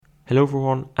Hello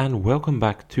everyone and welcome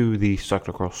back to the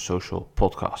Cyclocross Social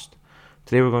Podcast.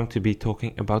 Today we're going to be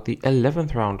talking about the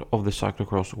 11th round of the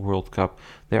Cyclocross World Cup.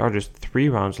 There are just 3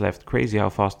 rounds left. Crazy how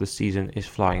fast the season is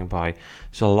flying by.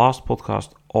 It's the last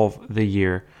podcast of the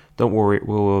year. Don't worry,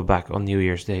 we will be back on New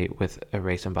Year's Day with a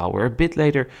race in Empel. We're a bit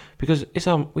later because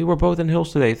Issam, we were both in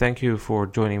Hulst today. Thank you for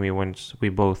joining me once we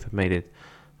both made it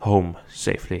home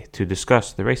safely to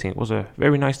discuss the racing. It was a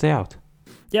very nice day out.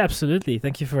 Yeah, absolutely.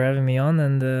 Thank you for having me on,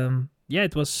 and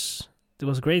it was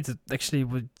great.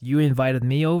 Actually, you invited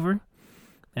me over,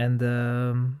 and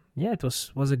it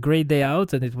was a great day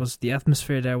out, and it was the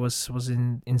atmosphere there was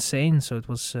insane. So it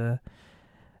was a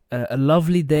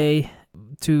lovely day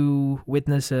to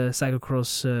witness a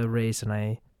cyclocross race, and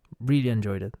I really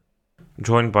enjoyed it.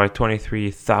 Joined by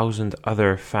 23,000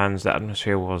 other fans, the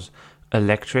atmosphere was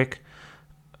electric.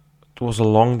 It was a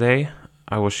long day.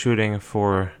 I was shooting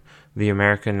for the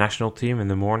American national team in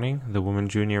the morning, the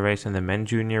women's junior race and the men's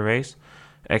junior race.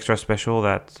 Extra special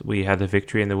that we had a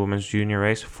victory in the women's junior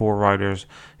race, 4 riders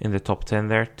in the top 10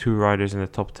 there, 2 riders in the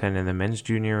top 10 in the men's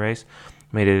junior race.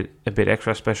 Made it a bit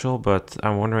extra special, but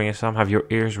I'm wondering, Issam, have your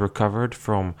ears recovered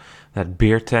from that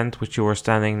beer tent which you were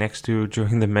standing next to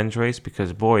during the men's race?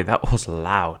 Because boy, that was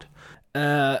loud.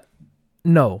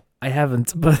 No, I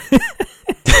haven't, but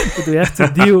but we have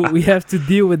to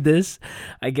deal with this.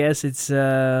 I guess it's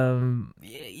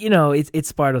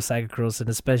it's part of cyclocross, and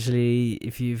especially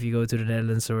if you go to the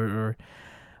Netherlands or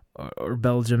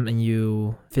Belgium and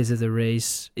you visit a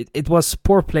race, it was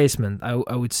poor placement,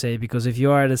 I would say, because if you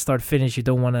are at a start finish, you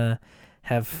don't want to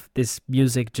have this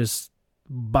music just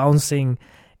bouncing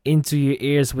into your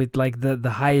ears with like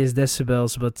the highest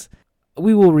decibels. But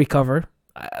we will recover.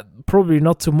 Probably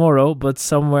not tomorrow, but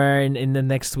somewhere in the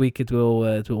next week it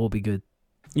will all be good.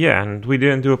 Yeah, and we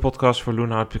didn't do a podcast for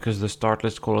Lunaut because the start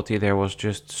list quality there was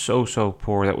just so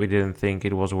poor that we didn't think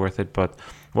it was worth it. But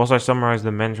whilst I summarize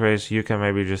the men's race, you can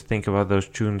maybe just think about those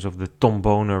tunes of the Tom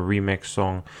Boner remix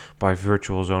song by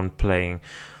Virtual Zone playing.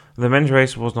 The men's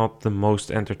race was not the most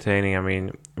entertaining. I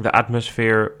mean, the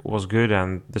atmosphere was good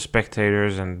and the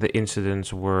spectators and the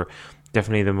incidents were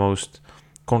definitely the most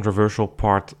controversial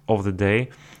part of the day.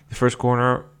 The first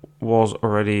corner was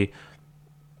already...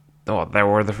 there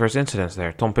were the first incidents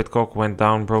there. Tom Pidcocks went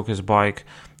down, broke his bike,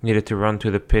 needed to run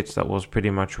to the pits. That was pretty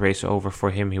much race over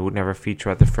for him. He would never feature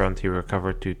at the front. He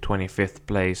recovered to 25th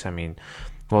place. I mean,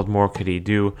 what more could he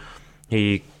do?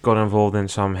 He got involved in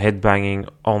some headbanging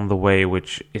on the way,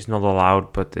 which is not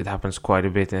allowed, but it happens quite a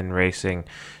bit in racing.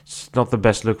 It's not the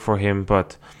best look for him,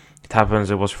 but it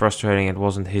happens. It was frustrating. It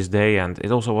wasn't his day, and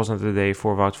it also wasn't the day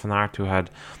for Wout van Aert, who had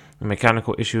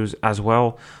mechanical issues as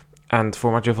well. And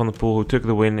for Mathieu van der Poel, who took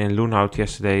the win in Lunaut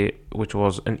yesterday, which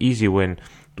was an easy win,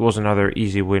 it was another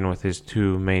easy win with his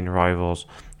 2 main rivals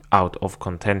out of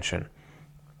contention.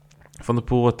 Van der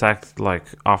Poel attacked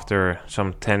after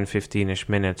some 10-15ish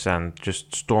minutes and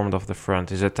just stormed off the front.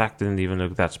 His attack didn't even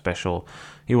look that special.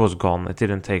 He was gone. It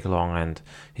didn't take long, and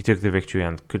he took the victory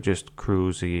and could just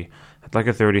cruise. He had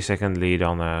a 30-second lead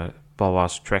on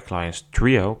Balois Trek Lions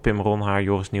trio. Pim Ronhaar,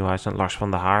 Joris Nieuwhuis and Lars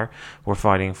van der Haar were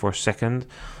fighting for second.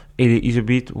 Elie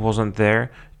Iserbyt wasn't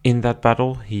there in that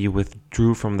battle. He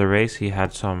withdrew from the race. He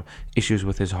had some issues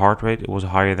with his heart rate. It was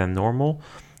higher than normal.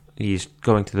 He's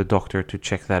going to the doctor to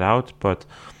check that out. But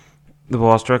the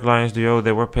Balois Trek Lions duo,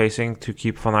 they were pacing to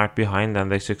keep Van Aert behind,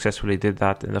 and they successfully did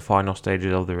that in the final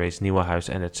stages of the race. Nieuwenhuis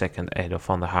ended second ahead of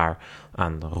Van der Haar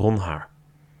and Ronhaar.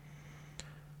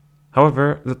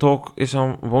 However, the talk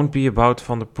won't be about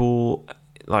Van der Poel,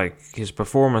 his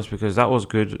performance, because that was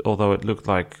good, although it looked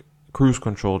like cruise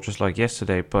control just like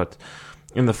yesterday. But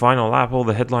in the final lap, all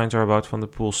the headlines are about Van der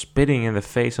Poel spitting in the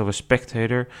face of a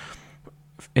spectator.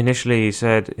 Initially, he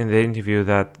said in the interview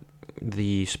that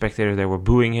the spectators there were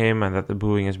booing him and that the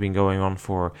booing has been going on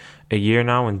for a year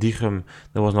now. In Diegem,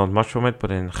 there was not much from it, but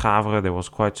in Gavere, there was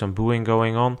quite some booing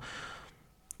going on.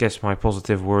 Guess my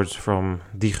positive words from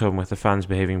Diegem with the fans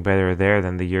behaving better there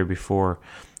than the year before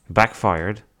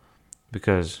backfired.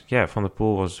 Because, Van der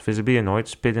Poel was visibly annoyed,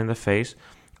 spit in the face.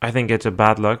 I think it's a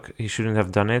bad luck. He shouldn't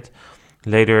have done it.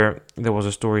 Later, there was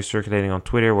a story circulating on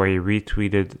Twitter where he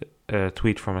retweeted a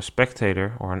tweet from a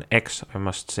spectator, or an ex, I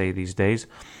must say these days.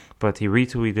 But he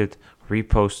retweeted,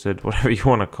 reposted, whatever you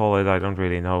want to call it. I don't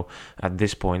really know at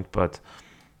this point. But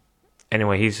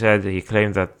anyway, he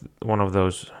claimed that one of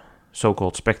those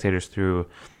so-called spectators threw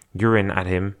urine at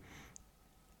him.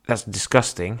 That's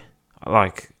disgusting.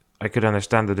 I could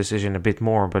understand the decision a bit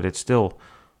more, but it's still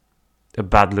a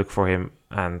bad look for him,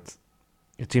 and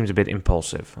it seems a bit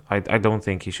impulsive. I don't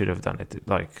think he should have done it.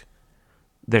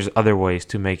 There's other ways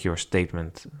to make your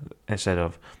statement instead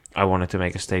of, I wanted to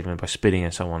make a statement by spitting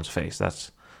in someone's face.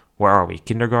 That's where are we?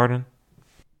 Kindergarten?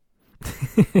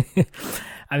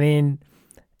 I mean,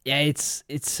 yeah, it's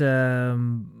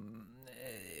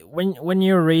when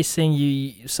you're racing,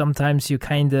 you sometimes you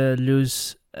kind of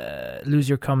lose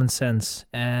your common sense,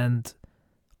 and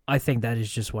I think that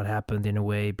is just what happened in a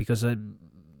way, because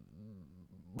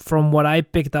from what I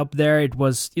picked up there, it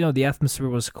was, the atmosphere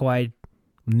was quite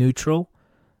neutral.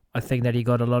 I think that he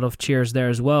got a lot of cheers there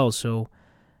as well. So,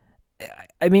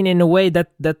 I mean, in a way that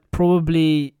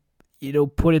probably,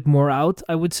 put it more out,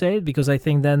 I would say, because I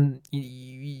think then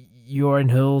you're in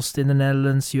Hulst in the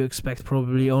Netherlands, you expect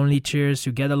probably only cheers,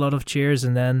 you get a lot of cheers,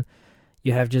 and then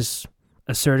you have just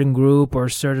a certain group or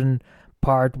a certain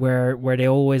part where they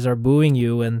always are booing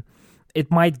you, and it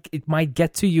might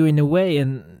get to you in a way,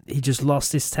 and he just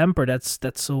lost his temper.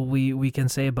 That's all we can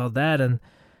say about that, and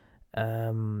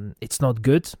it's not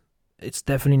good. It's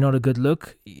definitely not a good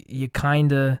look. He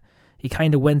kind of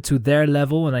went to their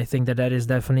level, and I think that is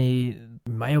definitely,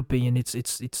 in my opinion,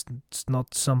 it's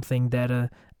not something that a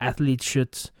athlete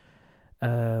should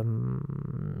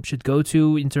go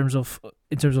to in terms of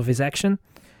his action.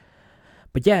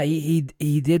 But yeah,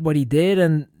 he did what he did,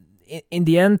 and in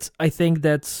the end, I think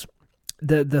that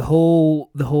the whole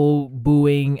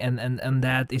booing and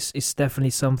that is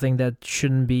definitely something that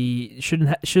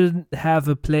shouldn't have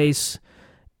a place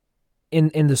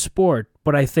in the sport.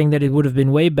 But I think that it would have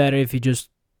been way better if he just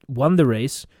won the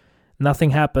race,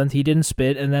 nothing happened, he didn't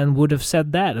spit, and then would have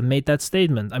said that and made that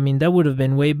statement. I mean, that would have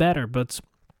been way better. But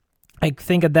I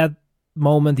think at that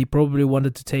moment he probably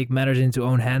wanted to take matters into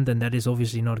own hand, and that is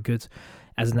obviously not good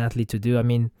as an athlete to do. I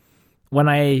mean, when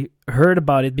I heard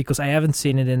about it, because I haven't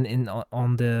seen it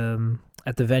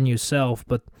at the venue itself,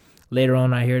 but later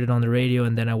on I heard it on the radio,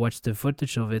 and then I watched the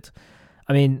footage of it.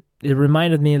 I mean, it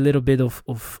reminded me a little bit of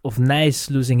Nijs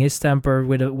losing his temper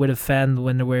with a fan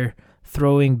when they were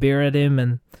throwing beer at him,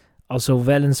 and also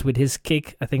Wellens with his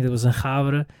kick. I think it was in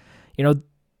Gavre.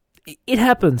 It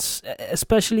happens,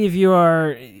 especially if you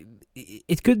are.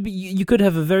 It could be you could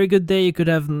have a very good day, you could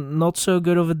have not so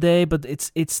good of a day, but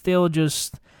it's still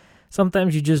just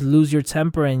sometimes you just lose your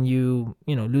temper and you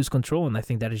lose control, and I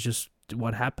think that is just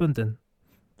what happened. And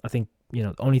I think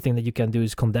the only thing that you can do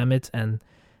is condemn it, and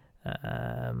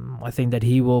I think that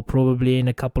he will probably in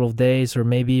a couple of days or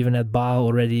maybe even at Ba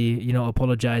already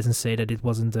apologize and say that it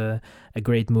wasn't a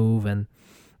great move, and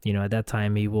at that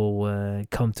time he will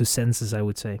come to senses, I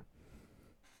would say.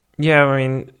 Yeah, I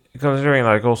mean, considering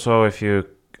also if you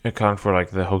account for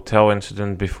the hotel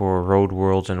incident before Road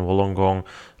Worlds in Wollongong,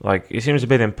 it seems a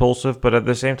bit impulsive, but at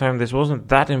the same time this wasn't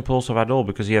that impulsive at all,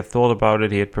 because he had thought about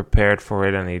it, he had prepared for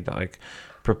it, and he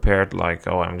prepared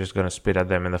I'm just gonna spit at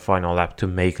them in the final lap to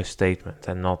make a statement,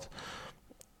 and not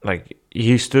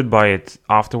he stood by it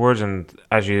afterwards. And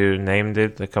as you named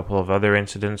it, a couple of other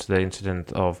incidents, the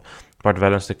incident of Bart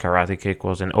Wellens, the karate kick,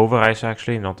 was in Overijs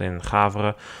actually, not in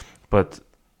Gavre, but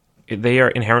they are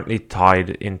inherently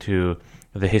tied into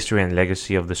the history and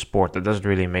legacy of the sport. That doesn't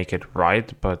really make it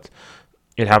right, but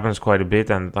it happens quite a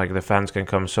bit, and the fans can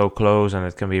come so close, and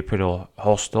it can be a pretty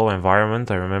hostile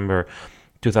environment. I remember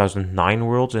 2009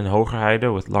 Worlds in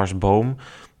Hoogerheide with Lars Boom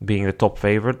being the top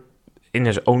favorite in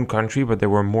his own country, but there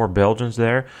were more Belgians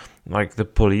there. The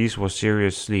police was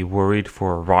seriously worried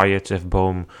for riots if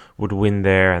Boom would win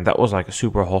there, and that was a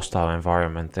super hostile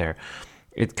environment there.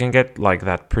 It can get like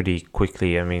that pretty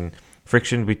quickly. I mean,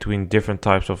 friction between different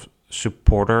types of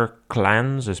supporter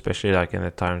clans, especially in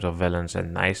the times of Wellens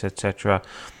and Nijs, etc.,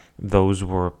 those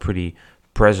were pretty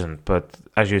present. But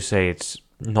as you say, it's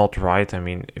not right. I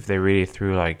mean, if they really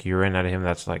threw urine at him,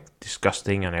 that's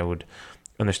disgusting, and I would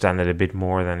understand it a bit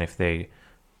more than if they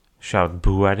shout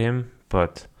boo at him.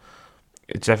 But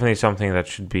it's definitely something that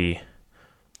should be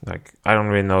I don't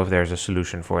really know if there's a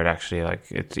solution for it actually.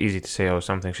 It's easy to say,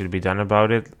 something should be done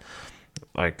about it.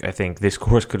 I think this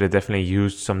course could have definitely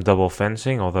used some double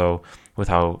fencing, although with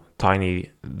how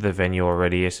tiny the venue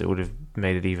already is, it would have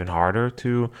made it even harder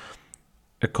to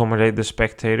accommodate the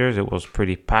spectators. It was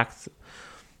pretty packed.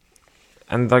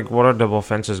 And what are double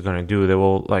fences going to do? They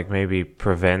will maybe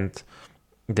prevent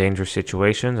dangerous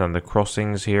situations, and the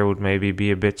crossings here would maybe be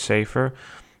a bit safer,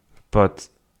 but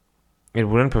it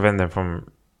wouldn't prevent them from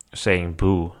saying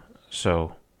boo.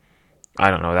 So I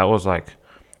don't know, that was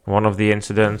one of the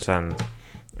incidents. And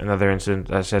another incident,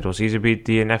 as I said, was Iserbyt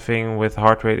DNFing with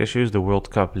heart rate issues, the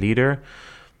Worldcup leader.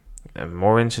 And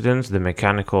more incidents, the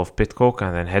mechanical of Pidcocks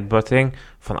and then headbutting,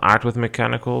 Van Aert with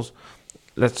mechanicals.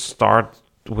 Let's start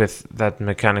with that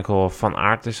mechanical of Van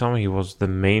Aert. He was the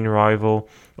main rival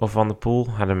of Van der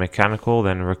Poel, had a mechanical,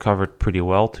 then recovered pretty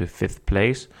well to 5th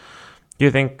place. Do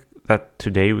you think that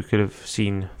today we could have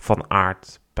seen Van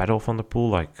Aert battle Van der Poel?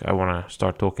 Like, I want to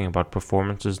start talking about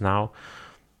performances now.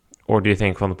 Or do you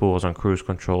think Van der Poel was on cruise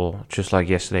control, just like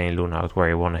yesterday in Loonhout, where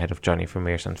he won ahead of Gianni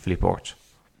Vermeers and Philippe Orts?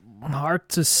 Hard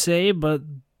to say, but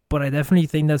I definitely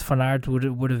think that Van Aert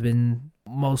would have been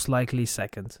most likely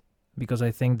second. Because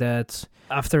I think that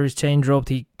after his chain dropped,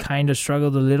 he kind of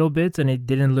struggled a little bit and it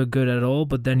didn't look good at all.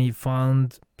 But then he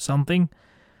found something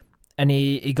and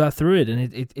he got through it.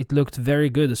 And it looked very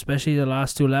good, especially the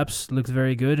last 2 laps looked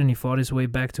very good. And he fought his way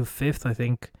back to 5th. I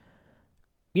think,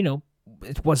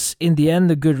 it was in the end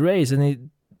a good race.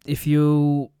 And if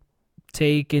you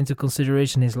take into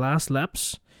consideration his last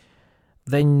laps,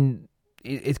 then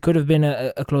it could have been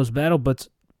a close battle. But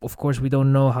of course, we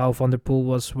don't know how Van der Poel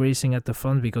was racing at the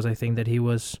front because I think that he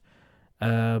was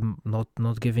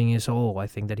not giving his all. I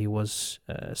think that he was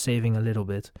saving a little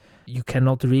bit. You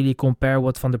cannot really compare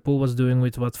what Van der Poel was doing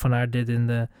with what Van Aert did in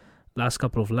the last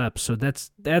couple of laps. So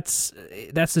that's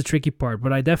the tricky part.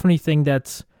 But I definitely think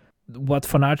that what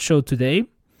Van Aert showed today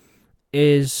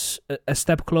is a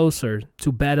step closer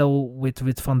to battle with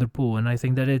Van der Poel. And I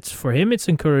think that for him, it's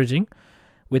encouraging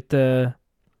with the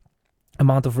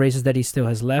amount of races that he still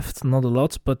has left. Not a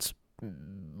lot, but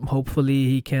hopefully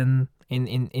he can,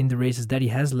 in the races that he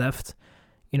has left,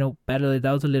 battle it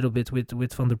out a little bit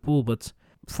with Van der Poel. But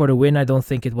for the win, I don't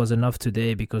think it was enough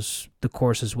today because the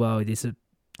course as well, it is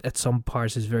at some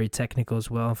parts is very technical as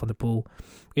well. Van der Poel,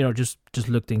 just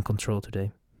looked in control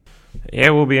today. Yeah, it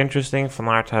will be interesting. Van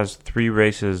Aert has 3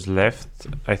 races left,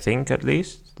 I think, at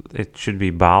least. It should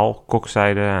be Baal,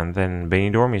 Kokzijde, and then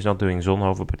Benidorm. He's not doing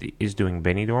Zonhoven, but he is doing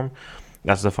Benidorm.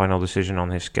 That's the final decision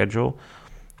on his schedule.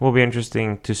 It will be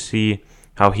interesting to see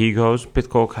how he goes.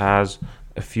 Pidcocks has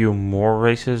a few more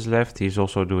races left. He's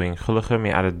also doing Gulligem.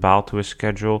 He added Baal to his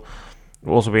schedule. It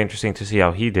will also be interesting to see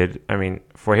how he did. I mean,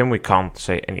 for him, we can't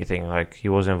say anything. Like, he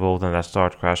was involved in that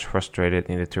start crash, frustrated,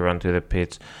 needed to run to the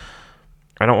pits.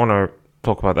 I don't want to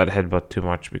talk about that headbutt too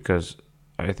much because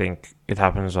I think it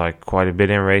happens like quite a bit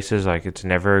in races. Like, it's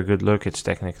never a good look. It's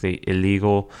technically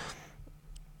illegal.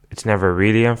 It's never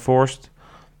really enforced.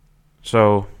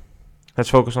 So let's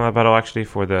focus on that battle actually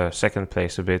for the second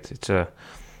place a bit. It's a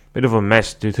bit of a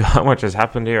mess due to how much has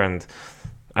happened here. And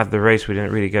at the race, we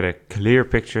didn't really get a clear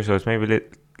picture. So it's maybe a little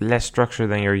less structured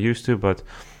than you're used to. But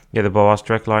yeah, the Baloise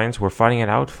Trek Lions were fighting it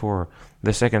out for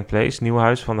the second place.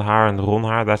 Nieuwhuis, Van der Haar, and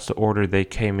Ronhaar. That's the order they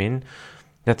came in.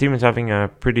 That team is having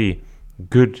a pretty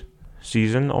good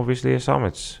season, obviously, Issam.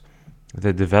 It's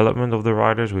the development of the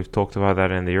riders. We've talked about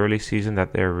that in the early season,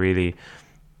 that they're really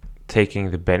taking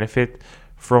the benefit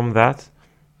from that.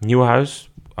 Nieuwhuis,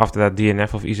 after that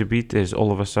DNF of Iserbyt, is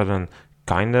all of a sudden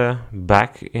kind of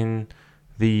back in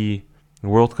the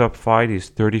World Cup fight. He's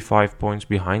 35 points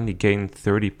behind. He gained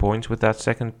 30 points with that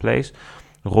second place.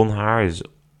 Ronhaar is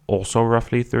also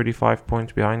roughly 35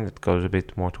 points behind. It goes a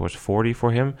bit more towards 40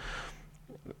 for him.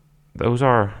 Those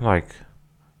are like,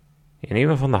 and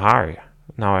even Van der Haar,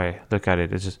 now I look at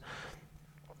it, it's just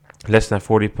less than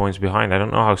 40 points behind. I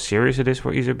don't know how serious it is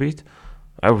for Iserbyt.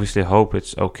 I obviously hope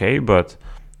it's okay, but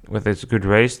with its good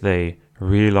race, they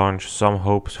relaunched some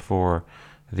hopes for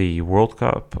the World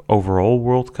Cup, overall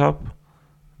World Cup,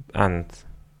 and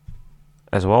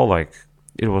as well, like,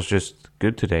 it was just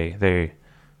good today.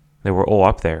 They were all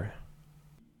up there.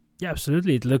 Yeah,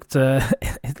 absolutely. It looked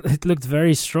it looked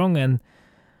very strong, and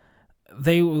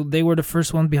they were the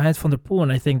first one behind Van der Poel,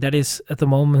 and I think that is at the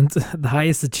moment the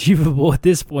highest achievable at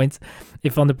this point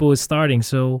if Van der Poel is starting.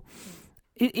 So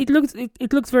it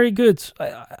looked very good.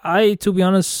 I to be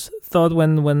honest thought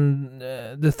when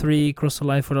the 3 crossed the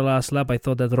line for the last lap, I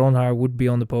thought that Ronhaar would be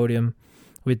on the podium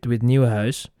with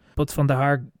Nieuwhuis, but Van der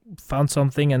Haar found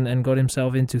something and got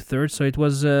himself into 3rd. So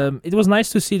it was nice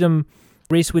to see them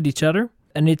race with each other,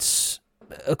 and it's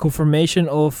a confirmation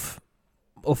of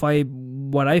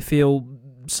what I feel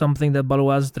something that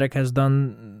Baloise Trek has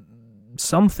done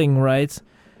something right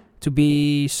to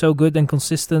be so good and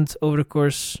consistent over the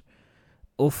course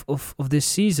of this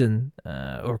season,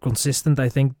 or consistent. I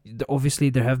think obviously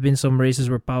there have been some races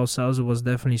where Poel Sauze was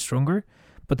definitely stronger,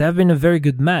 but they have been a very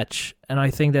good match, and I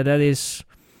think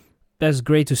that's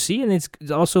great to see, and it's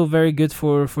also very good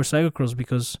for cyclocross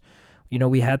because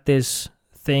we had this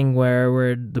thing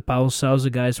where the Poel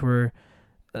Sauze guys were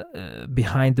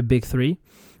behind the big 3,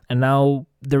 and now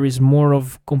there is more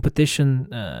of competition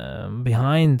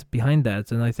behind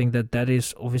that, and I think that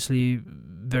is obviously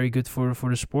very good for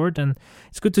the sport. And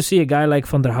it's good to see a guy like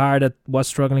Van der Haar that was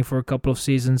struggling for a couple of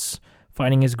seasons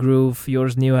finding his groove.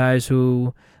 Joris Nieuwhuis,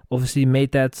 who obviously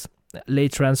made that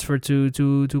late transfer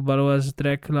to Baloise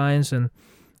Trek Lions and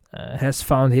has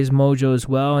found his mojo as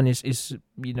well, and is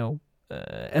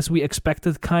as we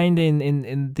expected kind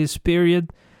in this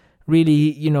period,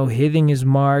 really, hitting his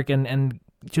mark and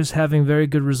just having very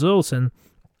good results. And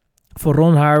for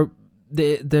Ron Haar,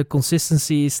 the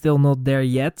consistency is still not there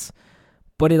yet,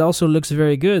 but it also looks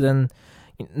very good. And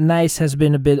Nice has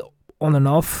been a bit on and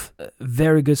off.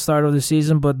 Very good start of the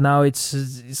season, but now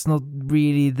it's not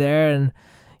really there, and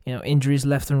injuries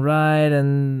left and right,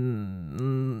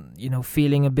 and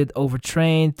feeling a bit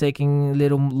overtrained, taking a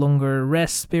little longer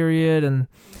rest period, and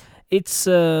it's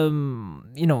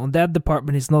that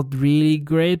department is not really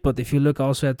great. But if you look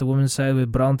also at the women's side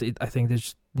with Brandt, I think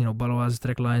there's Baloise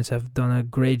Trek Lions have done a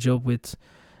great job with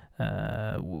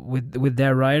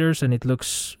their riders, and it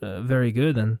looks very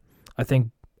good. And I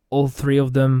think all three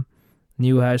of them,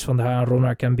 Nieuwhuis, Van der Haar, and Ron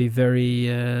Haar, can be very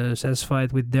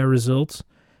satisfied with their results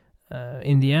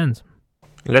in the end.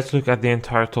 Let's look at the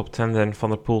entire top 10 then.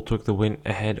 Van der Poel took the win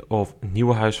ahead of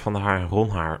Nieuwenhuis, Van der Haar and Ron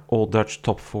Haar, all Dutch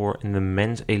top 4 in the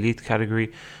men's elite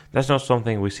category. That's not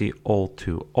something we see all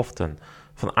too often.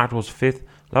 Van Aert was 5th,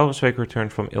 Laurenswijk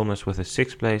returned from illness with a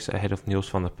 6th place ahead of Niels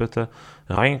van der Putten.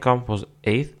 Rijenkamp was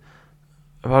 8th.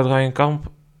 About Rijenkamp,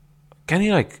 can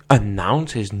he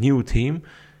announce his new team?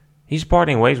 He's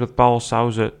parting ways with Paul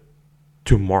Sauze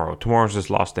tomorrow. Tomorrow's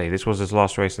his last day. This was his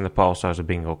last race in the Paul Sauze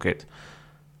bingo kit.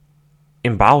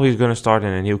 In Baal, he's going to start in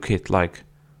a new kit. Can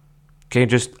you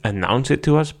just announce it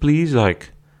to us, please? I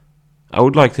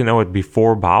would like to know it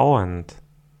before Baal, and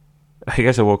I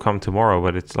guess it will come tomorrow,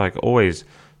 but it's always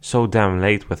so damn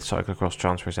late with cyclocross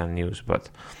transfers and news. But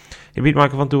he beat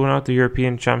Michael van Toerenhout, the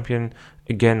European champion,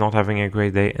 again not having a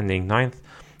great day, ending 9th.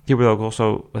 Hubert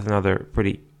also, with another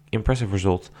pretty impressive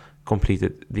result,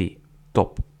 completed the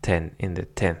top 10 in the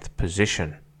 10th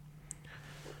position.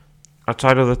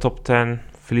 Outside of the top 10,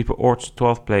 Philippe Oort's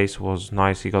 12th place was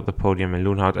nice. He got the podium, and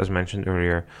Loenhout, as mentioned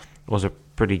earlier, was a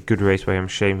pretty good race by him.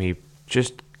 Shame he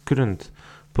just couldn't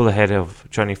pull ahead of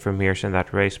Johnny Vermeers in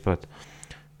that race, but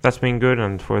that's been good.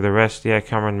 And for the rest,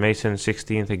 Cameron Mason,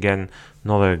 16th again,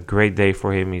 not a great day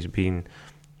for him. He's been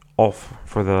off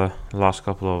for the last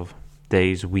couple of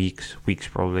days, weeks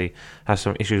probably, has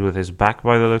some issues with his back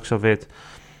by the looks of it.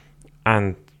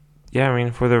 And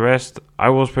for the rest, I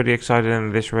was pretty excited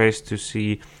in this race to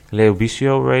see Leo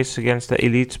Biscio race against the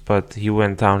elites, but he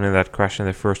went down in that crash in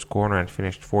the first corner and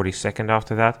finished 42nd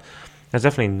after that. That's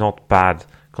definitely not bad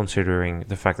considering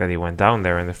the fact that he went down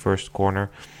there in the first corner,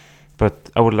 but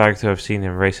I would like to have seen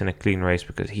him race in a clean race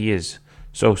because he is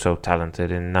so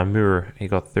talented. In Namur, he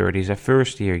got third. He's a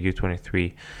first year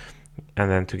U23, and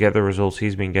then to get the results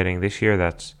he's been getting this year,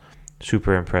 that's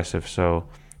super impressive. So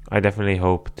I definitely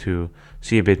hope to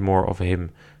see a bit more of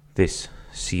him this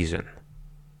season.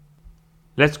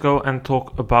 Let's go and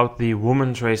talk about the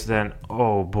women's race then.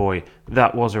 Oh boy,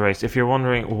 that was a race. If you're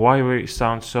wondering why we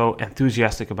sound so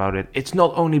enthusiastic about it, it's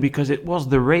not only because it was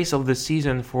the race of the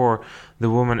season for the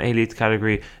women elite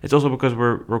category, it's also because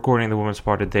we're recording the women's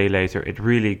part a day later. It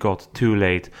really got too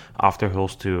late after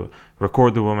Hulst to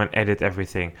record the women, edit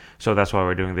everything. So that's why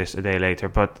we're doing this a day later.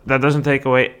 But that doesn't take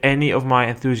away any of my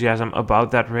enthusiasm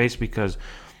about that race because,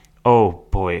 oh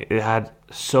boy, it had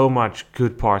so much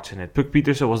good parts in it.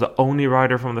 Pieterse was the only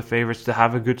rider from the favorites to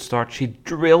have a good start. She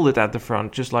drilled it at the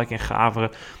front, just like in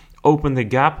Gavere, opened the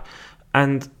gap.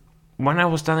 And when I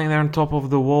was standing there on top of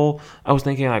the wall, I was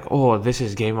thinking oh, this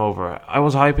is game over. I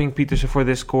was hyping Pieterse for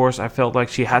this course. I felt like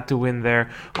she had to win there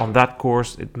on that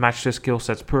course. It matched her skill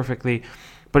sets perfectly,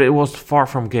 but it was far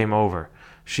from game over.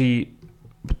 She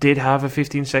did have a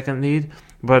 15-second lead,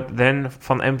 but then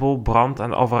Van Empel, Brandt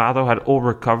and Alvarado had all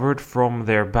recovered from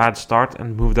their bad start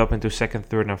and moved up into 2nd,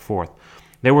 3rd and 4th.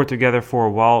 They were together for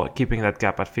a while, keeping that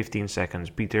gap at 15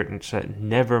 seconds. Pieterse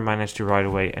never managed to ride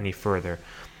away any further.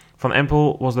 Van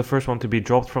Empel was the first one to be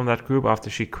dropped from that group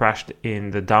after she crashed in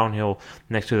the downhill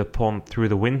next to the pond through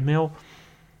the windmill.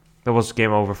 That was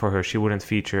game over for her. She wouldn't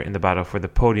feature in the battle for the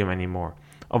podium anymore.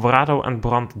 Alvarado and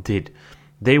Brandt did.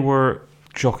 They were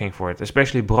jockeying for it.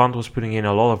 Especially Brandt was putting in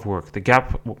a lot of work. The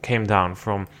gap came down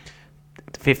from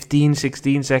 15,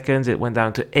 16 seconds. It went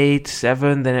down to 8,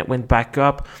 7. Then it went back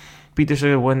up.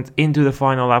 Pieterse went into the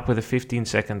final lap with a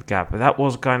 15-second gap. That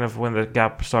was kind of when the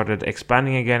gap started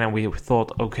expanding again, and we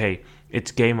thought, okay,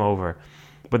 it's game over.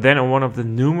 But then on one of the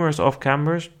numerous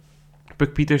off-cambers,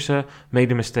 Pieterse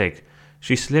made a mistake.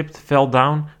 She slipped, fell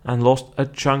down, and lost a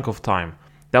chunk of time.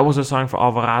 That was a sign for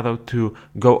Alvarado to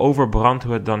go over Brandt,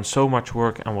 who had done so much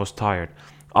work and was tired.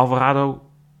 Alvarado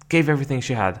gave everything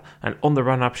she had, and on the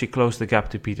run-up she closed the gap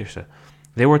to Pieterse.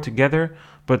 They were together,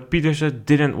 but Pieterse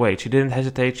didn't wait. She didn't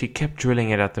hesitate. She kept drilling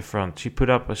it at the front. She put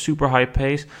up a super high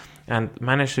pace and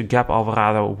managed to gap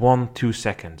Alvarado 1-2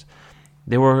 seconds.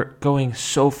 They were going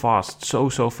so fast, so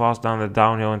fast down the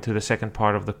downhill into the second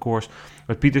part of the course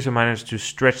But Pieterse managed to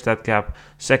stretch that gap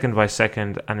second by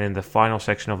second, and in the final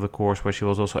section of the course, where she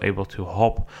was also able to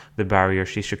hop the barrier,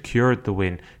 she secured the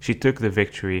win. She took the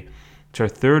victory. It's her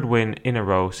third win in a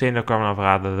row. Ceylin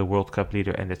Alvarado, the World Cup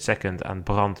leader, ended second, and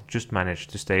Brandt just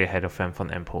managed to stay ahead of Van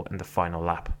Empel in the final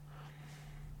lap.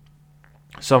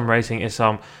 Some racing,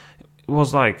 Issam, it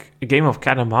was like a game of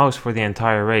cat and mouse for the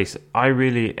entire race. I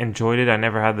really enjoyed it. I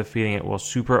never had the feeling it was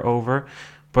super over.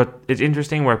 But it's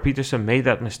interesting where Pieterse made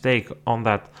that mistake on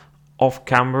that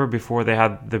off-camber before they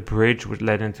had the bridge which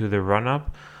led into the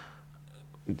run-up.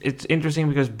 It's interesting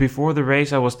because before the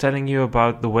race I was telling you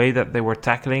about the way that they were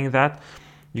tackling that.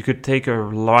 You could take a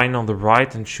line on the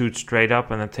right and shoot straight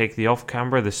up and then take the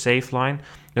off-camber, the safe line.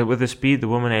 But with the speed the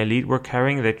women elite were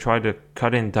carrying, they tried to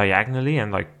cut in diagonally and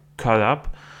like cut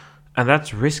up. And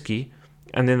that's risky.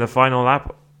 And in the final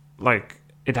lap, like,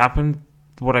 it happened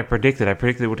what I predicted. I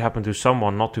predicted it would happen to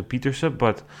someone, not to Pieterse,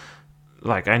 but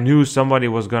like I knew somebody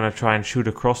was going to try and shoot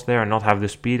across there and not have the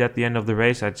speed at the end of the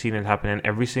race. I'd seen it happen in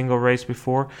every single race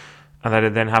before. And that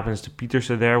it then happens to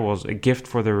Pieterse there was a gift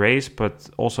for the race,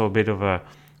 but also a bit of a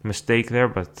mistake there,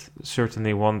 but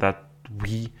certainly one that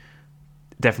we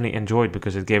definitely enjoyed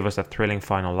because it gave us that thrilling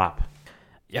final lap.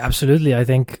 Yeah, absolutely. I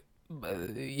think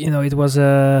it was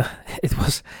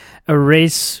a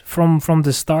race from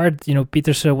the start.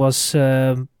 Pieterse was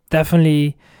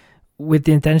definitely with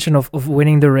the intention of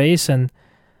winning the race, and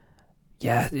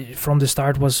from the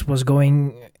start was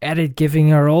going at it, giving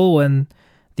her all, and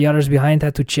the others behind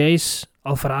had to chase.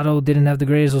 Alvarado didn't have the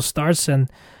greatest of starts, and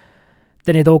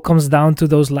then it all comes down to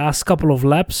those last couple of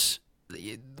laps.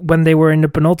 When they were in the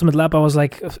penultimate lap, I was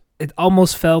like, it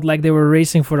almost felt like they were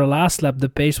racing for the last lap. The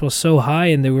pace was so high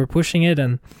and they were pushing it,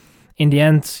 and in the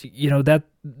end,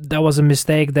 that was a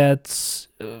mistake that,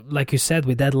 like you said,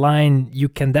 with that line, you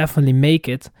can definitely make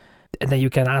it. And then you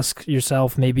can ask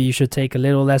yourself, maybe you should take a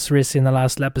little less risk in the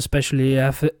last lap, especially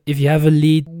if you have a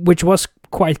lead, which was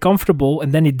quite comfortable,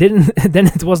 and then it didn't. Then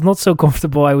it was not so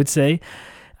comfortable, I would say.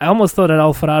 I almost thought that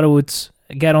Alvarado would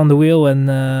get on the wheel and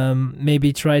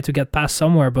maybe try to get past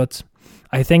somewhere, but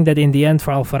I think that in the end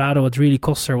for Alvarado, what really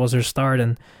cost her was her start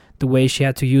and the way she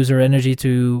had to use her energy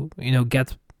to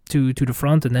get to the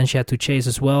front, and then she had to chase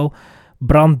as well.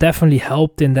 Brandt definitely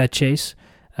helped in that chase.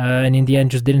 And in the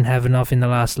end, just didn't have enough in the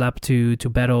last lap to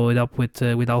battle it up with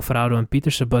Alvarado and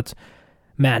Pieterse. But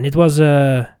man, it was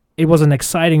an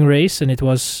exciting race, and it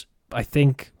was, I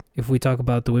think, if we talk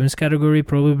about the women's category,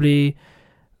 probably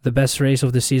the best race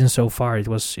of the season so far. It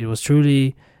was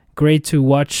truly great to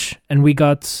watch, and we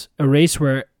got a race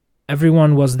where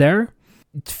everyone was there.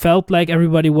 It felt like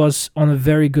everybody was on a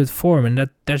very good form, and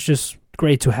that's just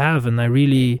great to have. And I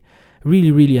really,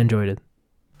 really, really enjoyed it.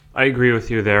 I agree with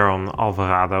you there on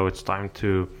Alvarado. It's time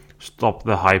to stop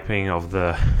the hyping of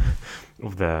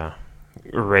the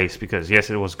race, because yes,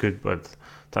 it was good, but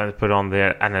time to put on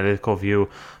the analytical view.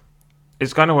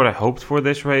 It's kind of what I hoped for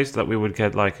this race, that we would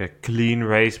get like a clean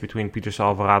race between Pieterse,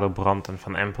 Alvarado, Brandt and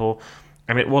Van Empel.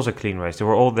 And it was a clean race. They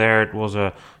were all there. It was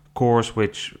a course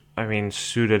which,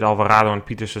 suited Alvarado and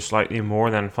Pieterse slightly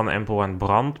more than Van Empel and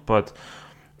Brandt, but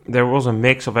there was a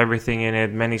mix of everything in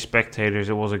it, many spectators.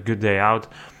 It was a good day out.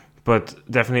 But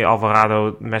definitely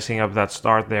Alvarado messing up that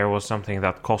start there was something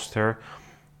that cost her.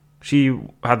 She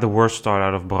had the worst start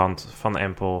out of Brandt, Van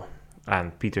Empel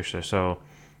and Pieterse. So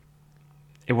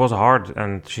it was hard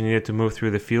and she needed to move through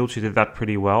the field. She did that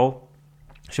pretty well.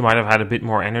 She might have had a bit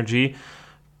more energy.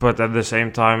 But at the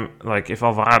same time, like if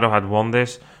Alvarado had won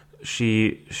this,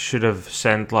 she should have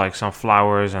sent like some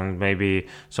flowers and maybe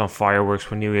some fireworks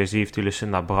for New Year's Eve to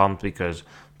Lucinda Brandt, because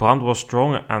Brandt was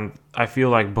strong, and I feel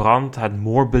like Brandt had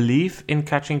more belief in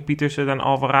catching Pieterse than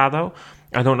Alvarado.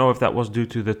 I don't know if that was due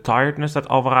to the tiredness that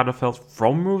Alvarado felt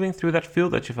from moving through that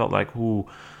field, that she felt like,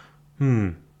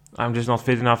 I'm just not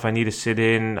fit enough, I need to sit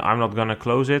in, I'm not going to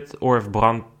close it. Or if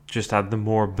Brandt just had the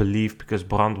more belief, because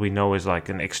Brandt, we know, is like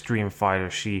an extreme fighter.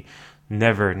 She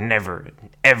never,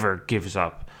 ever gives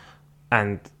up.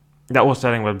 And that was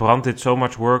telling, but Brandt did so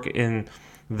much work in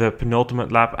the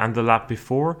penultimate lap and the lap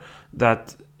before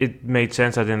that it made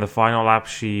sense that in the final lap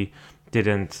she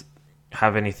didn't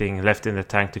have anything left in the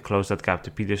tank to close that gap to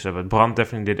Pieterse. But Brandt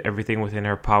definitely did everything within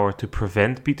her power to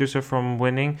prevent Pieterse from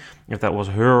winning. If that was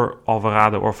her,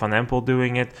 Alvarado or Van Empel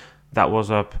doing it, that was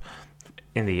up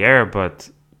in the air. But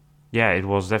yeah, it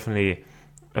was definitely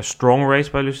a strong race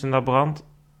by Lucinda Brandt,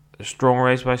 a strong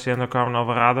race by Ceylin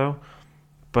Alvarado.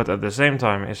 But at the same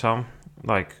time, Issam,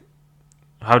 like,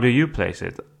 how do you place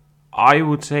it? I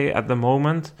would say at the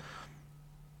moment,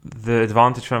 the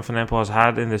advantage Van Empel has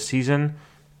had in the season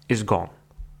is gone.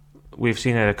 We've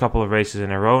seen it a couple of races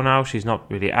in a row now. She's not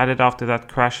really added after that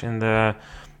crash in the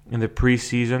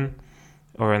pre-season.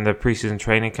 or in the preseason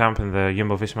training camp, in the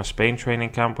Jumbo-Visma Spain training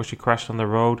camp, where she crashed on the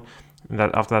road. And that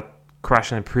after that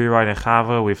crash in the pre-ride in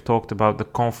Gave, we've talked about the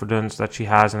confidence that she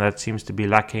has, and that seems to be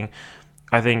lacking.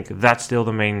 I think that's still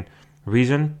the main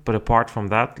reason. But apart from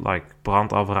that, like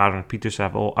Brandt, Alvarado, and Pieterse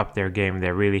have all upped their game.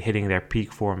 They're really hitting their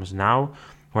peak forms now,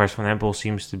 whereas Van Empel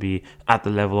seems to be at the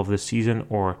level of the season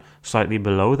or slightly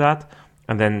below that.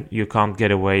 And then you can't get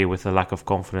away with a lack of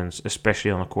confidence, especially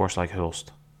on a course like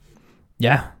Hulst.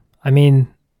 Yeah, I mean,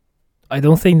 I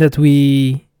don't think that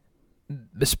we,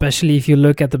 especially if you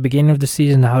look at the beginning of the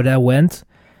season, how that went,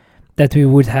 that we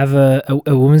would have a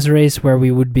women's race where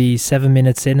we would be 7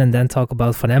 minutes in and then talk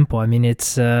about Van Empel. I mean,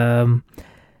 it's,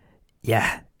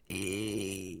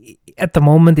 at the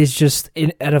moment it's just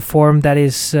at a form that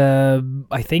is,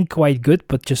 I think, quite good,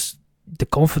 but just the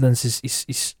confidence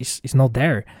is not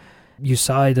there. You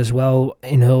saw it as well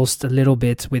in Hulst a little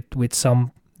bit with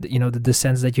some, the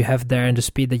descents that you have there and the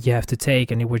speed that you have to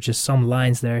take, and it were just some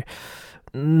lines there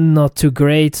not too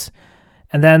great.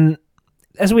 And then,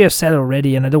 as we have said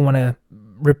already, and I don't want to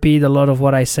repeat a lot of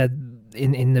what I said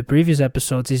in the previous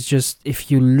episodes, it's just if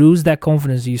you lose that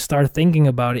confidence, you start thinking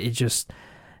about it,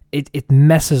 it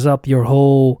messes up your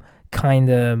whole kind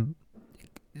of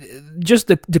just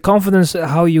the confidence,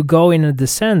 how you go in a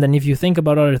descent. And if you think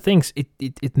about other things,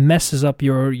 it messes up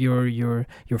your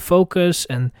focus,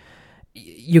 and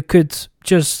you could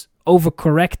just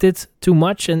overcorrect it too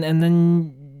much, and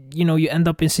then you end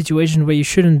up in situations where you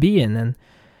shouldn't be in. And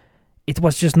it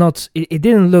was just not, it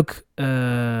didn't look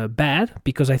bad,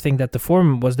 because I think that the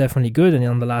form was definitely good, and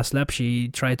on the last lap she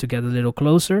tried to get a little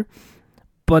closer,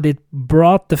 but it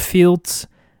brought the field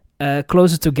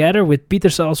closer together, with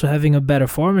Pieterse also having a better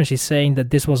form, and she's saying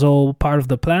that this was all part of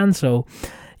the plan. So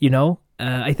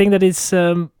I think that it's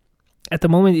at the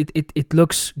moment it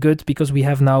looks good, because we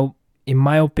have now, in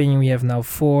my opinion, we have now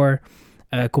 4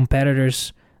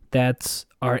 competitors that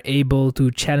are able to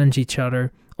challenge each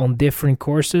other on different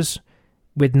courses,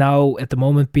 with now at the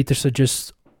moment Pieterse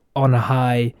just on a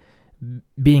high,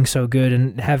 being so good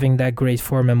and having that great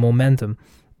form and momentum.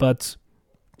 But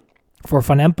for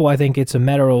Van Empel, I think it's a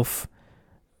matter of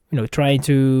trying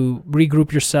to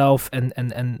regroup yourself and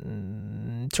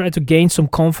try to gain some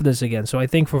confidence again. So I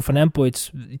think for Van Empel,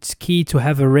 it's key to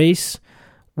have a race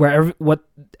where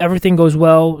everything goes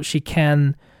well. She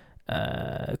can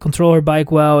control her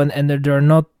bike well, and there are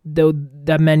not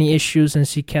that many issues, and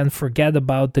she can forget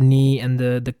about the knee and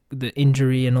the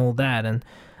injury and all that. And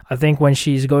I think when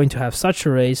she's going to have such a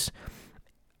race,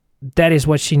 that is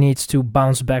what she needs to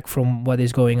bounce back from what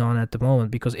is going on at the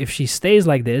moment. Because if she stays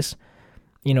like this,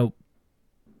 it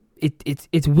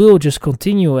will just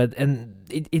continue, and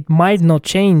it might not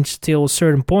change till a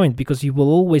certain point, because you will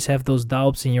always have those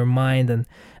doubts in your mind and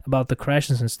about the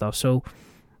crashes and stuff. So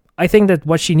I think that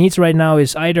what she needs right now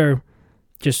is either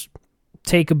just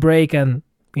take a break and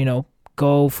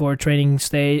go for a training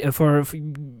for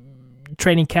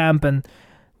training camp and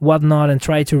whatnot, and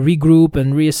try to regroup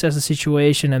and reassess the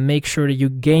situation and make sure that you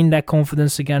gain that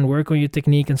confidence again, work on your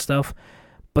technique and stuff.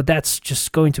 But that's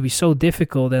just going to be so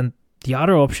difficult. And the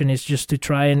other option is just to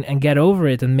try and get over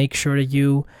it and make sure that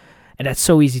and that's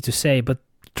so easy to say, but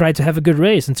try to have a good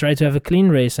race and try to have a clean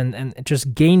race and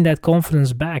just gain that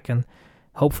confidence back and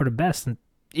hope for the best. And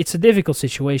it's a difficult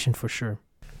situation for sure.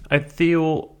 I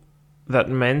feel that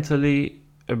mentally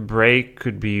a break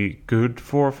could be good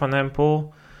for Van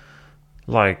Empel.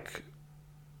 Like,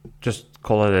 just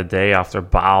call it a day after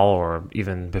Baal or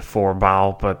even before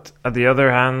Baal. But on the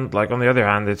other hand,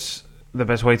 it's the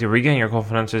best way to regain your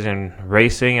confidence is in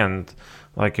racing. And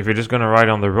like, if you're just going to ride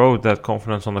on the road, that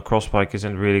confidence on the cross bike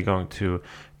isn't really going to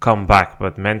come back.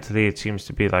 But mentally, it seems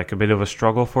to be like a bit of a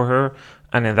struggle for her.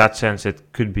 And in that sense,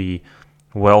 it could be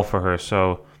well for her.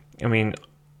 So, I mean,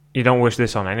 you don't wish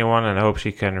this on anyone, and I hope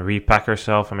she can repack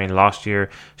herself. I mean, last year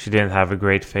she didn't have a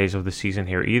great phase of the season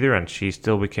here either, and she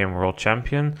still became world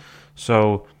champion.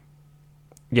 So,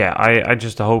 yeah, I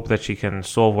just hope that she can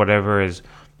solve whatever is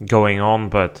going on,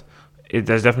 but it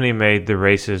has definitely made the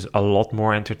races a lot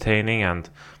more entertaining. And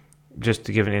just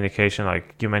to give an indication,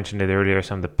 like you mentioned it earlier,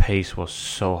 the pace was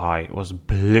so high. It was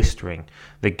blistering.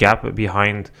 The gap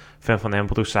behind Van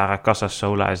Empel to Sarah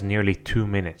Casasola is nearly 2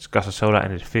 minutes. Casasola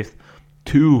ended 5th.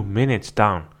 2 minutes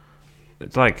down.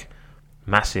 It's like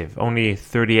massive. Only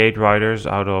 38 riders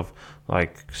out of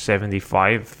like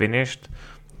 75 finished.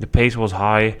 The pace was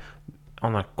high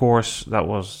on a course that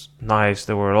was nice.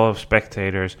 There were a lot of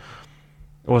spectators.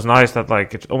 It was nice that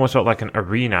like it almost felt like an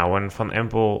arena. When Van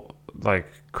Empel like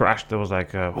crashed, there was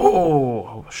like a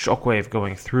shockwave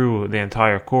going through the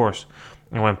entire course.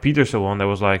 And when Pieterse won, there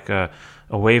was like a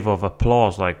a wave of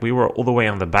applause. Like, we were all the way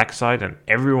on the backside and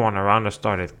everyone around us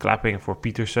started clapping for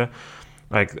Pieterse.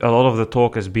 Like, a lot of the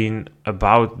talk has been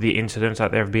about the incidents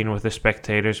that there have been with the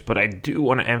spectators, but I do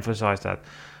want to emphasize that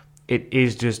it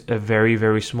is just a very,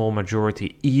 very small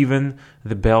majority. Even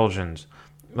the Belgians,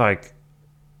 like,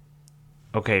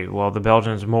 okay, well, the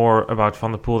Belgians more about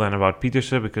Van der Poel than about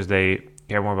Pieterse because they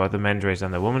care more about the men's race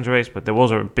than the women's race, but there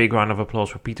was a big round of applause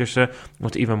for Pieterse. It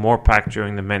was even more packed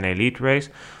during the men elite race.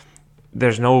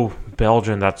 There's no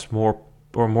Belgian that's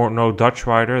no Dutch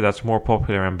rider that's more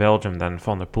popular in Belgium than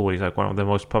Van der Poel. He's like one of the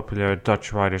most popular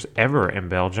Dutch riders ever in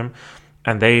Belgium.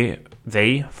 And they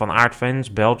Van Aert fans,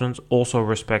 Belgians, also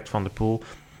respect Van der Poel.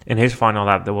 In his final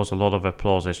lap, there was a lot of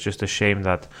applause. It's just a shame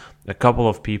that a couple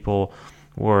of people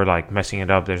were like messing it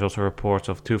up. There's also reports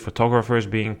of 2 photographers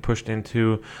being pushed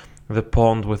into the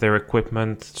pond with their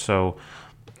equipment. So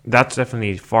that's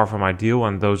definitely far from ideal,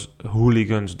 and those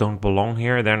hooligans don't belong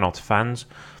here. They're not fans.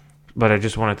 But I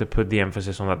just wanted to put the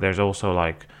emphasis on that there's also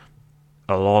like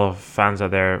a lot of fans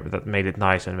out there that made it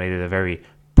nice and made it a very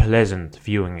pleasant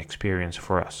viewing experience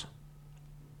for us.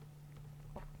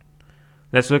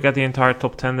 Let's look at the entire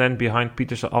top 10 then. Behind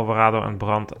Pieterse, Alvarado and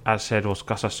Brandt, as said, was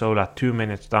Casasola 2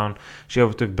 minutes down. She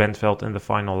overtook Bentveld in the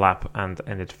final lap and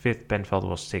ended 5th. Bentveld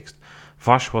was 6th.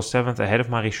 Vash was 7th ahead of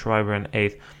Marie Schreiber in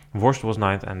 8th. Vorst was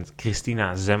 9th and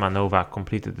Kristina Zemanova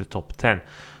completed the top 10.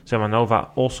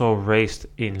 Zemanova also raced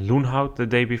in Loenhout the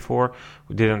day before.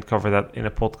 We didn't cover that in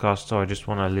a podcast, so I just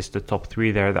want to list the top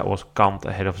 3 there. That was Kant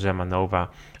ahead of Zemanova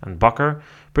and Bakker.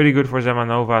 Pretty good for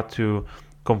Zemanova to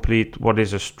complete what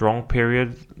is a strong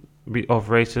period of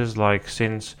races, like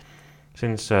since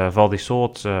Val di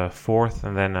Sol's 4th,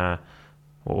 and then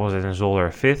what was it in Zolder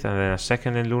 5th, and then a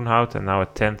 2nd in Loenhout, and now a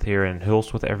 10th here in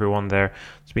Hulst with everyone there.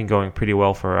 It's been going pretty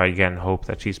well for her. I again hope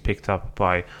that she's picked up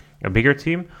by a bigger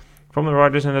team. From the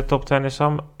riders in the top 10,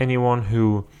 Issam, anyone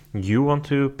who you want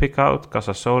to pick out?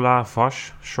 Casasola,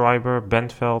 Vash, Schreiber,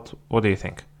 Bentveld, what do you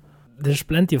think? There's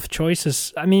plenty of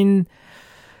choices. I mean,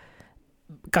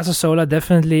 Casasola,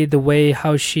 definitely the way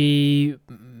how she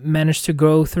managed to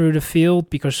go through the field,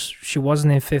 because she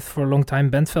wasn't in 5th for a long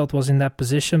time. Bentveld was in that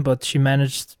position, but she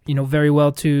managed, very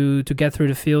well to get through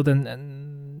the field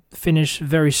and finish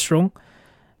very strong.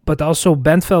 But also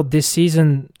Bentveld this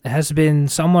season has been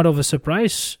somewhat of a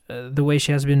surprise, the way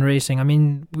she has been racing. I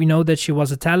mean, we know that she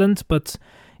was a talent, but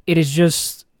it is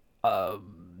just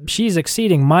she's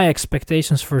exceeding my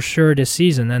expectations for sure this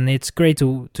season, and it's great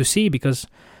to see, because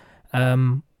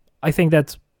I think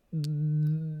that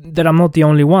I'm not the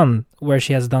only one where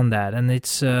she has done that, and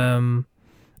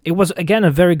it was again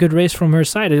a very good race from her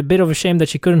side. A bit of a shame that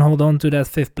she couldn't hold on to that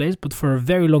 5th place, but for a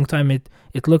very long time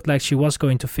it looked like she was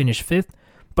going to finish 5th.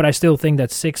 But I still think that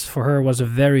 6th for her was a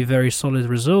very, very solid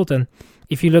result. And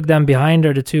if you look down behind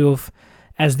her, the two of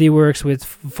SD Works with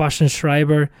Vash and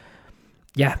Schreiber,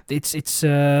 yeah, it's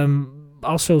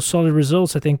also solid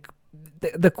results. I think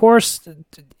the course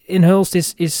in Hulst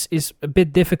is a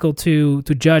bit difficult to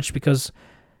judge, because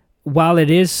while it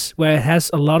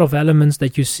has a lot of elements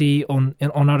that you see on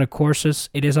other courses,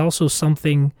 it is also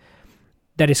something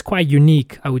that is quite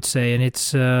unique, I would say. And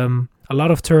it's a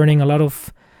lot of turning, a lot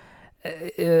of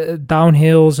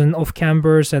downhills and off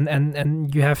cambers,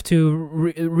 and you have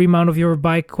to remount of your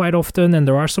bike quite often, and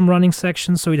there are some running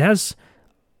sections, so it has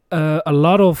a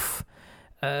lot of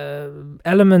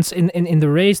elements in the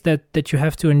race that you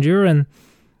have to endure. And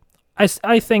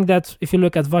I think that if you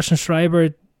look at Vash and Schreiber,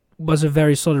 it was a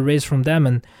very solid race from them.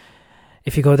 And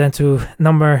if you go then to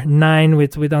number 9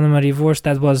 with Annemarie Vorst,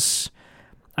 that was,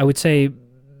 I would say,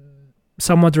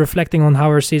 somewhat reflecting on how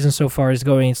her season so far is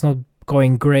going. It's not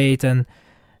going great, and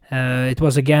it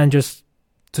was again just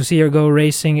to see her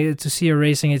racing.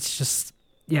 It's just,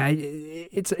 yeah,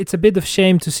 it's a bit of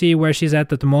shame to see where she's at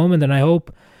the moment. And I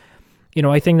hope,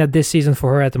 I think that this season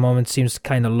for her at the moment seems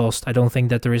kind of lost. I don't think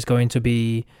that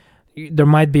there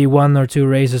might be 1 or 2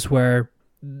 races where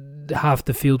half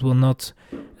the field will not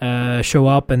show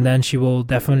up, and then she will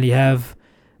definitely have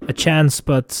a chance.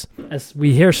 But as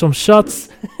we hear some shots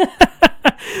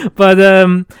but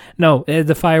no,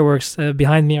 the fireworks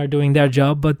behind me are doing their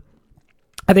job. But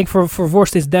I think for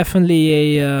Vorst, it's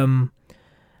definitely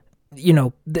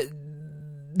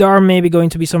there are maybe going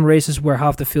to be some races where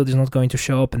half the field is not going to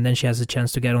show up, and then she has a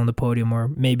chance to get on the podium or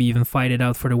maybe even fight it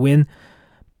out for the win.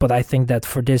 But I think that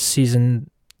for this season,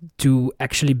 to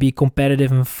actually be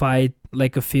competitive and fight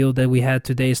like a field that we had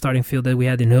today, starting field that we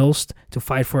had in Hulst, to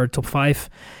fight for a top 5,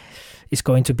 is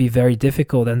going to be very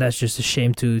difficult, and that's just a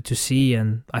shame to see.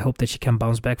 And I hope that she can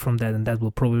bounce back from that, and that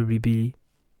will probably be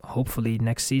hopefully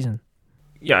next season.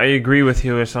 Yeah, I agree with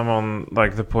you, Issam, on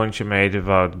like the point you made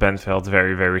about Bentveld,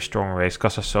 very, very strong race.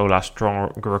 Casasola,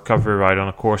 strong recovery ride on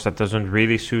a course that doesn't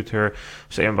really suit her.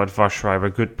 Same about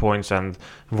Vassschreiber, good points. And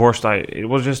Worst, it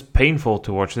was just painful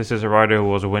to watch. This is a rider who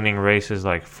was winning races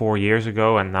like 4 years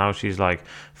ago, and now she's like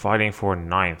fighting for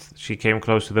ninth. She came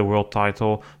close to the world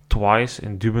title twice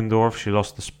in Dubendorf. She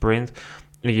lost the sprint.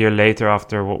 A year later,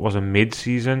 after what was a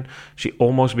mid-season, she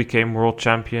almost became world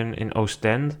champion in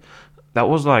Ostend. That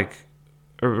was like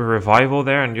a revival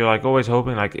there, and you're like always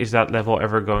hoping, like, is that level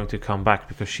ever going to come back?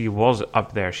 Because she was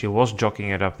up there, she was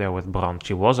jockeying it up there with Brandt,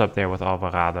 she was up there with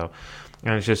Alvarado,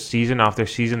 and it's just season after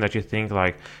season that you think,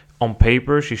 like, on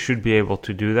paper she should be able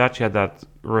to do that. She had that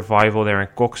revival there in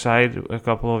Kokside a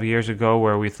couple of years ago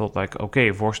where we thought, like,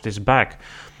 okay, Vorst is back,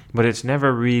 but it's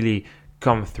never really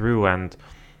come through. And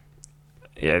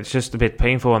yeah, it's just a bit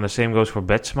painful. And the same goes for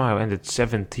Betsma, who ended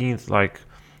 17th. Like,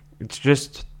 it's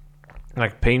just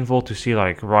like painful to see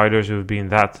like riders who've been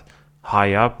that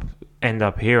high up end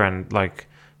up here. And like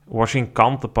watching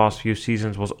Kant the past few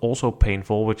seasons was also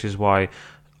painful, which is why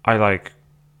I like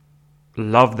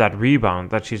love that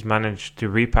rebound that she's managed to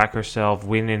repack herself,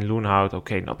 win in Loenhout.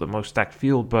 Okay, not the most stacked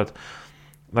field, but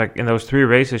like in those 3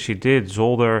 races she did,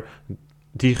 Zolder,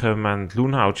 Diegem and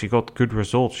Loenhout, she got good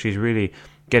results. She's really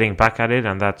getting back at it,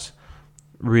 and that's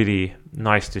really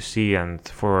nice to see. And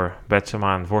for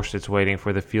Betsema and Vorst, it's waiting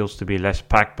for the fields to be less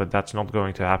packed, but that's not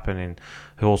going to happen in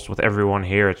Hulst with everyone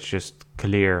here. It's just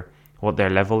clear what their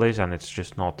level is, and it's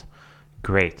just not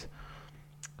great.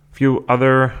 Few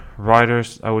other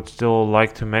riders I would still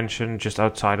like to mention just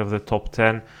outside of the top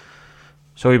 10.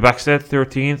 Zoe Backstedt,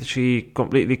 13th. She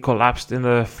completely collapsed in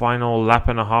the final lap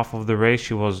and a half of the race.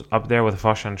 She was up there with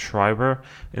Vash and Schreiber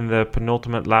in the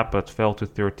penultimate lap, but fell to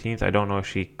 13th. I don't know if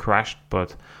she crashed,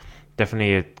 but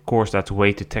definitely a course that's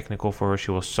way too technical for her.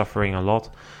 She was suffering a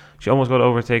lot. She almost got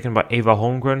overtaken by Eva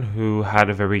Holmgren, who had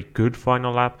a very good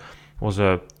final lap. It was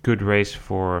a good race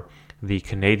for the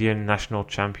Canadian national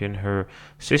champion, her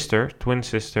sister, twin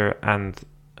sister, and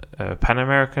Pan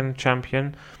American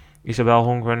champion, Isabel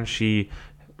Holmgren. She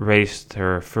raced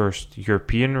her first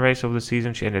European race of the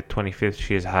season. She ended 25th.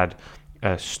 She has had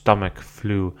a stomach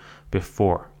flu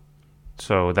before,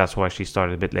 so that's why she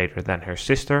started a bit later than her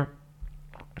sister.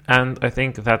 And I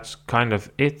think that's kind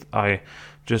of it. I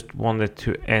just wanted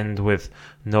to end with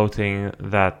noting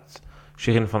that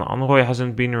Shirin van Anrooy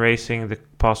hasn't been racing the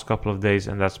past couple of days,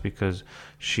 and that's because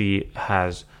she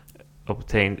has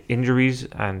obtained injuries,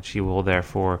 and she will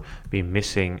therefore be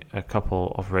missing a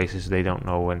couple of races. They don't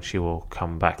know when she will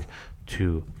come back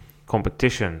to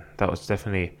competition. That was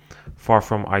definitely far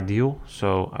from ideal,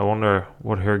 so I wonder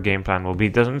what her game plan will be.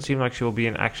 It doesn't seem like she will be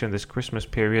in action this Christmas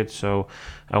period, so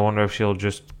I wonder if she'll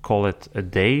just call it a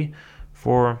day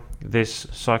for this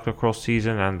cyclocross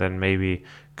season and then maybe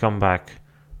come back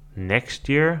next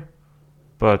year.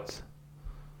 But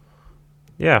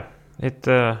yeah,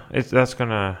 it's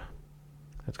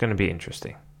gonna be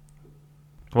interesting.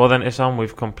 Well then, Issam,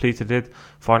 we've completed it.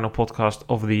 Final podcast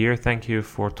of the year. Thank you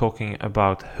for talking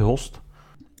about Hulst.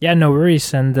 Yeah, no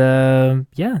worries. And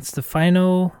it's the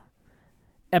final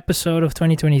episode of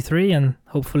 2023, and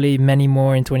hopefully many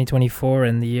more in 2024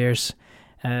 and the years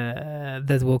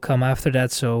that will come after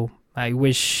that. So I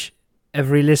wish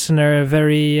every listener a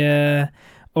very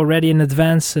already in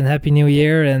advance and happy new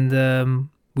year, and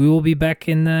we will be back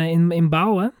in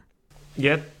Bouw.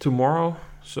 Yeah, tomorrow.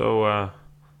 So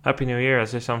happy new year,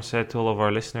 as Issam said to all of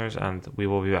our listeners, and we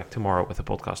will be back tomorrow with a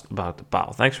podcast about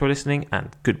Bouw. Thanks for listening, and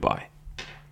goodbye.